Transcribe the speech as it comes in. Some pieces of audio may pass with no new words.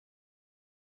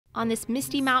On this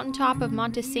misty mountaintop of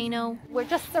Monte Sano, We're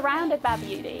just surrounded by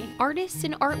beauty. artists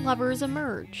and art lovers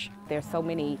emerge. There's so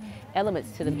many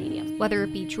elements to the medium. Whether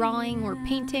it be drawing or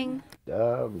painting,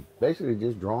 Basically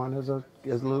just drawing as a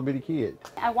little bitty kid.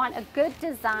 I want a good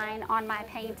design on my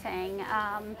painting,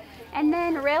 and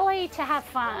then really to have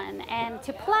fun and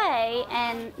to play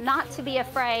and not to be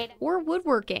afraid. or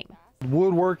woodworking.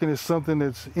 Woodworking is something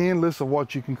that's endless of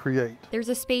what you can create. There's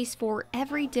a space for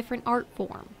every different art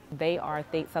form. They are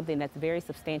something that's very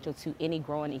substantial to any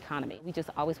growing economy. We just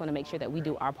always want to make sure that we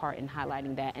do our part in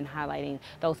highlighting that and highlighting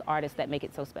those artists that make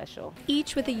it so special.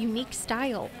 Each with a unique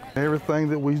style. Everything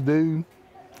that we do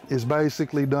is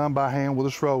basically done by hand with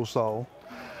a scroll saw.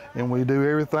 And we do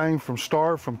everything from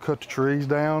cut the trees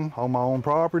down on my own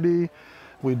property.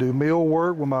 We do mill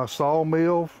work with my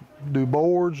sawmill, do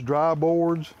boards, dry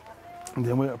boards, and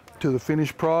then we up to the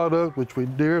finished product, which we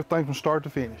do everything from start to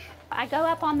finish. I go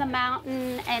up on the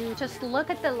mountain and just look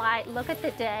at the light, look at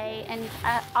the day, and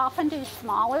I often do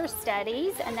smaller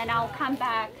studies, and then I'll come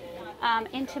back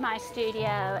into my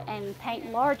studio and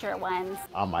paint larger ones.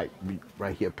 I might be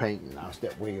right here painting. I'll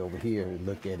step way over here and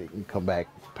look at it and come back,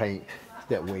 paint,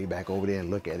 step way back over there and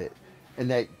look at it. And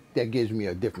that gives me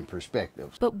a different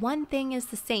perspective. But one thing is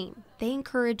the same. They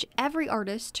encourage every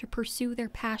artist to pursue their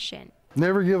passion.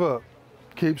 Never give up.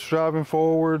 Keep striving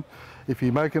forward. If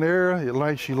you make an error, it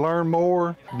makes you learn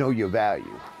more. Know your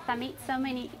value. I meet so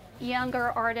many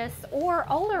younger artists or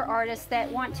older artists that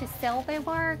want to sell their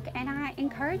work, and I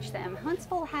encourage them.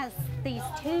 Huntsville has these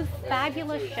two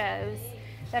fabulous shows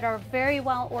that are very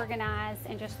well organized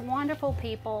and just wonderful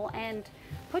people, and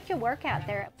put your work out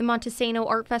there. The Monte Sano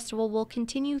Art Festival will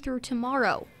continue through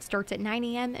tomorrow. It starts at 9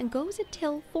 a.m. and goes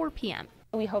until 4 p.m.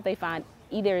 We hope they find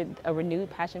either a renewed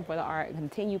passion for the art, a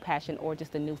continued passion, or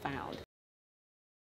just a newfound.